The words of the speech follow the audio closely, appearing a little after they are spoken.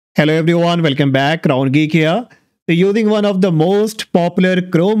Hello everyone, welcome back. GEEK here. So using one of the most popular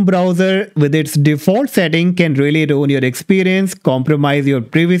Chrome browser with its default setting can really ruin your experience, compromise your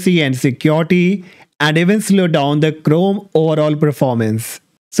privacy and security, and even slow down the Chrome overall performance.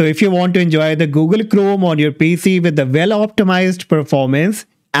 So if you want to enjoy the Google Chrome on your PC with the well-optimized performance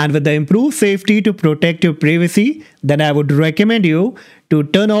and with the improved safety to protect your privacy, then I would recommend you to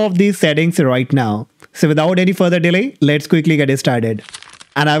turn off these settings right now. So without any further delay, let's quickly get started.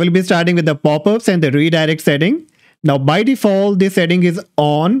 And I will be starting with the pop-ups and the redirect setting. Now by default, this setting is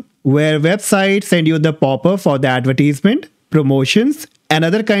on where websites send you the pop-up for the advertisement, promotions, and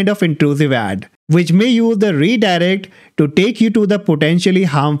other kind of intrusive ad, which may use the redirect to take you to the potentially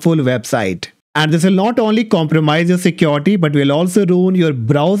harmful website. And this will not only compromise your security, but will also ruin your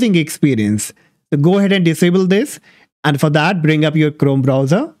browsing experience. So go ahead and disable this. And for that, bring up your Chrome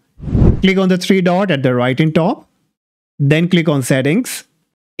browser. Click on the three dot at the right in top. Then click on settings.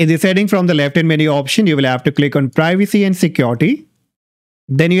 In the setting from the left-hand menu option, you will have to click on privacy and security.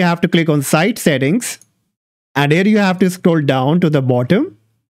 Then you have to click on site settings. And here you have to scroll down to the bottom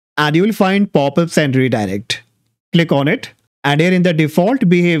and you will find pop-ups and redirect. Click on it. And here in the default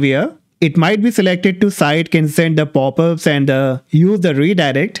behavior, it might be selected to site can send the pop-ups and use the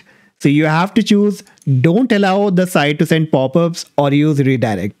redirect. So you have to choose don't allow the site to send pop-ups or use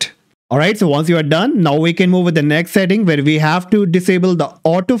redirect. Alright, so once you are done, now we can move with the next setting where we have to disable the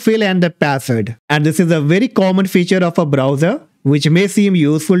autofill and the password. And this is a very common feature of a browser which may seem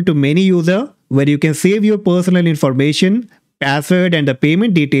useful to many users, where you can save your personal information, password and the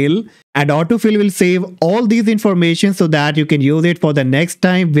payment detail, and autofill will save all these information so that you can use it for the next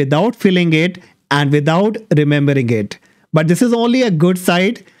time without filling it and without remembering it. But this is only a good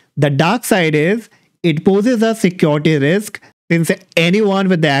side. The dark side is it poses a security risk, since anyone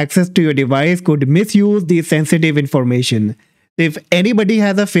with the access to your device could misuse the sensitive information. If anybody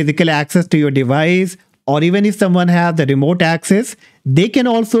has a physical access to your device, or even if someone has the remote access, they can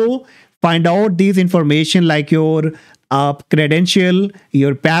also find out these information like your credential,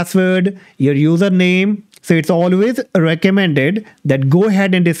 your password, your username. So it's always recommended that go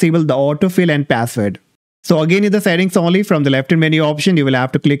ahead and disable the autofill and password. So again, in the settings only from the left-hand menu option, you will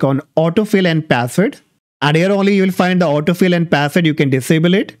have to click on autofill and password. And here only you will find the autofill and password, you can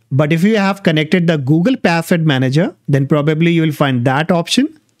disable it. But if you have connected the Google Password Manager, then probably you will find that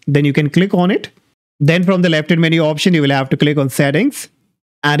option. Then you can click on it. Then from the left-hand menu option, you will have to click on settings.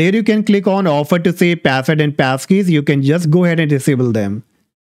 And here you can click on offer to save password and passkeys. You can just go ahead and disable them.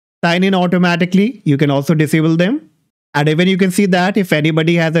 Sign in automatically, you can also disable them. And even you can see that if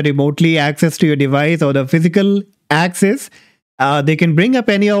anybody has a remotely access to your device or the physical access, they can bring up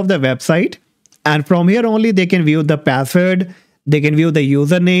any of the website. And from here only they can view the password, they can view the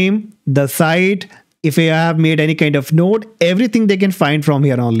username, the site, if you have made any kind of note, everything they can find from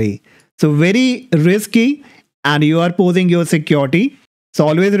here only. So very risky and you are posing your security. So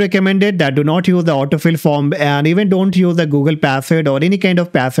always recommended that do not use the autofill form and even don't use the Google password or any kind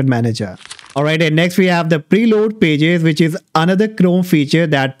of password manager. Alright, and next we have the preload pages, which is another Chrome feature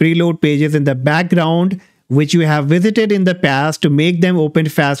that preload pages in the background which you have visited in the past to make them open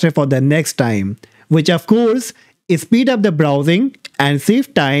faster for the next time, which of course is speed up the browsing and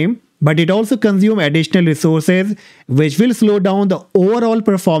save time, but it also consumes additional resources which will slow down the overall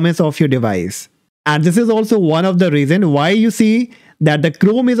performance of your device. And this is also one of the reasons why you see that the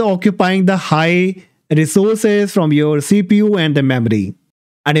Chrome is occupying the high resources from your CPU and the memory.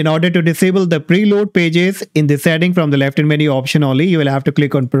 And in order to disable the preload pages in the setting from the left-hand menu option only, you will have to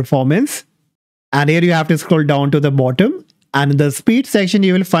click on performance. And here you have to scroll down to the bottom, and in the speed section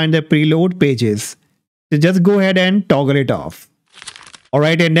you will find the preload pages. So just go ahead and toggle it off.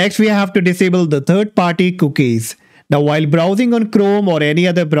 Alright, and next we have to disable the third-party cookies. Now while browsing on Chrome or any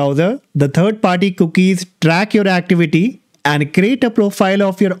other browser, the third-party cookies track your activity and create a profile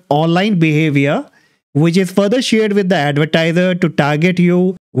of your online behavior, which is further shared with the advertiser to target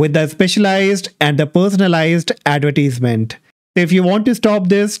you with the specialized and the personalized advertisement. So if you want to stop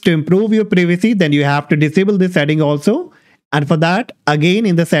this to improve your privacy, then you have to disable this setting also. And for that, again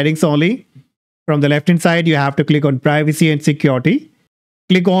in the settings only, from the left hand side, you have to click on privacy and security.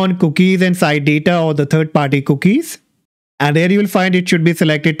 Click on cookies and site data or the third party cookies. And there you will find it should be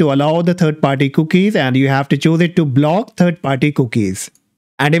selected to allow the third party cookies, and you have to choose it to block third party cookies.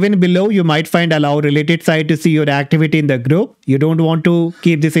 And even below you might find allow related site to see your activity in the group. You don't want to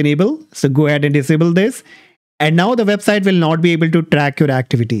keep this enabled, so go ahead and disable this. And now the website will not be able to track your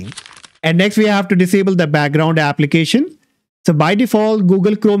activity. And next we have to disable the background application. So by default,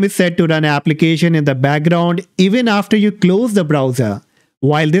 Google Chrome is set to run application in the background even after you close the browser.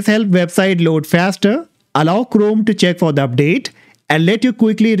 While this helps website load faster, allow Chrome to check for the update and let you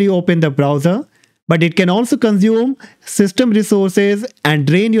quickly reopen the browser, but it can also consume system resources and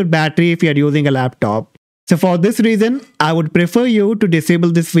drain your battery if you are using a laptop. So for this reason, I would prefer you to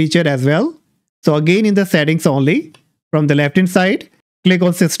disable this feature as well. So again, in the settings only, from the left hand side, click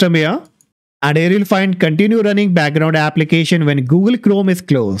on system here, and here you'll find continue running background application when Google Chrome is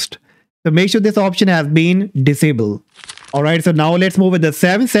closed. So make sure this option has been disabled. Alright, so now let's move with the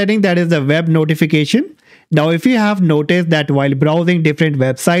seventh setting, that is the web notification. Now if you have noticed that while browsing different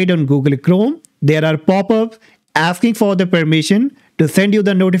websites on Google Chrome, there are pop-ups asking for the permission to send you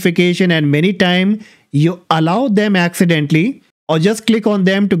the notification, and many times you allow them accidentally or just click on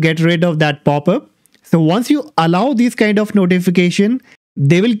them to get rid of that pop-up. So once you allow these kind of notification,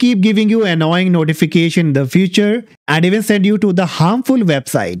 they will keep giving you annoying notification in the future and even send you to the harmful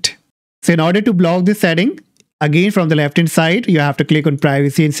website. So in order to block this setting, again from the left hand side, you have to click on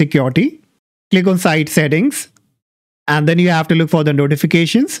privacy and security, click on site settings, and then you have to look for the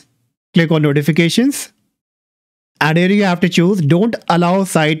notifications, click on notifications, and here you have to choose don't allow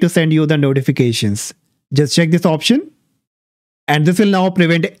site to send you the notifications. Just check this option. And this will now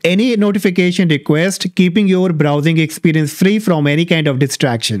prevent any notification request, keeping your browsing experience free from any kind of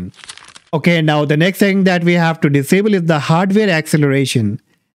distraction. Okay, now the next thing that we have to disable is the hardware acceleration.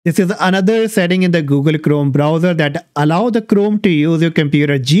 This is another setting in the Google Chrome browser that allows the Chrome to use your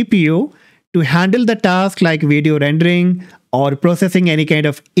computer GPU to handle the tasks like video rendering or processing any kind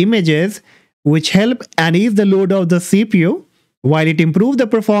of images, which help and ease the load of the CPU, while it improves the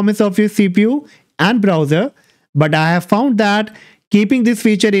performance of your CPU and browser. But I have found that keeping this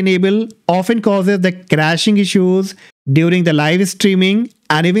feature enabled often causes the crashing issues during the live streaming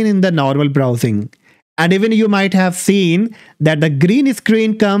and even in the normal browsing. And even you might have seen that the green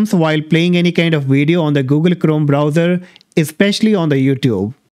screen comes while playing any kind of video on the Google Chrome browser, especially on the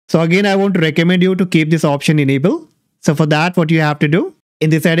YouTube. So again, I want to recommend you to keep this option enabled. So for that, what you have to do,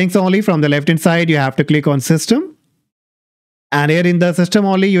 in the settings only from the left hand side, you have to click on system. And here in the system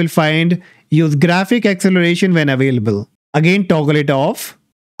only, you will find use graphic acceleration when available. Again, toggle it off.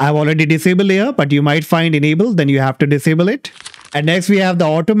 I've already disabled here, but you might find enabled, then you have to disable it. And next we have the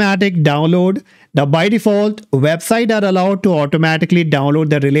automatic download. Now by default, websites are allowed to automatically download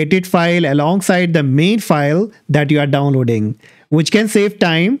the related file alongside the main file that you are downloading, which can save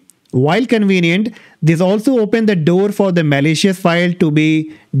time. While convenient, this also opens the door for the malicious file to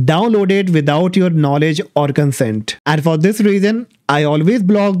be downloaded without your knowledge or consent. And for this reason, I always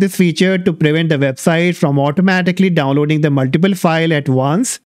block this feature to prevent the website from automatically downloading the multiple files at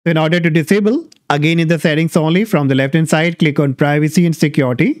once. In order to disable, again in the settings only from the left hand side, click on privacy and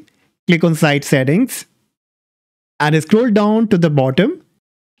security, click on site settings, and scroll down to the bottom.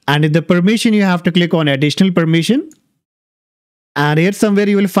 And in the permission, you have to click on additional permission. And here somewhere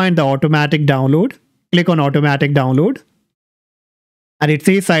you will find the automatic download. Click on automatic download. And it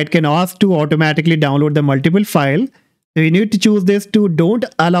says site can ask to automatically download the multiple file. So you need to choose this to don't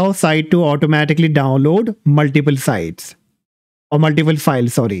allow site to automatically download multiple sites or multiple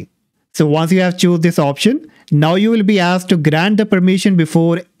files, sorry. So once you have choose this option, now you will be asked to grant the permission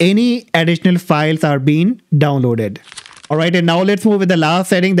before any additional files are being downloaded. Alright, and now let's move with the last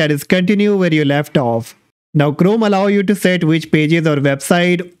setting, that is continue where you left off. Now Chrome allows you to set which pages or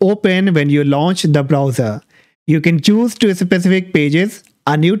website open when you launch the browser. You can choose to specific pages,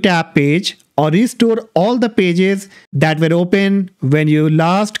 a new tab page, or restore all the pages that were open when you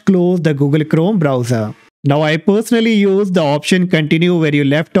last closed the Google Chrome browser. Now I personally use the option continue where you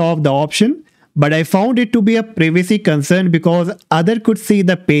left off the option, but I found it to be a privacy concern because others could see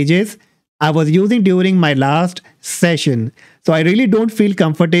the pages I was using during my last session. So I really don't feel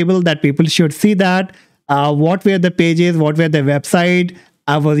comfortable that people should see that. What were the pages, what were the website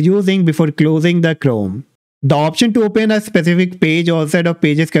I was using before closing the Chrome. The option to open a specific page or set of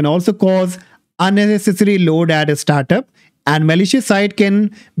pages can also cause unnecessary load at a startup, and malicious site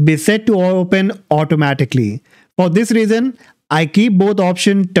can be set to open automatically. For this reason, I keep both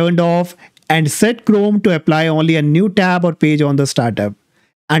options turned off and set Chrome to apply only a new tab or page on the startup.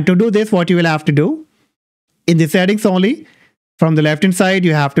 And to do this, what you will have to do, in the settings only, from the left hand side,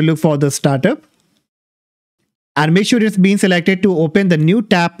 you have to look for the startup. And make sure it's been selected to open the new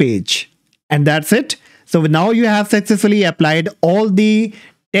tab page. And that's it. So now you have successfully applied all the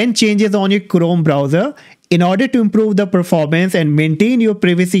 10 changes on your Chrome browser in order to improve the performance and maintain your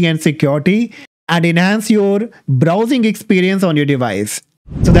privacy and security and enhance your browsing experience on your device.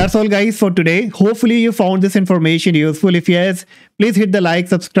 So that's all guys for today. Hopefully you found this information useful. If yes, please hit the like,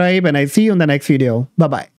 subscribe, and I see you in the next video. Bye-bye.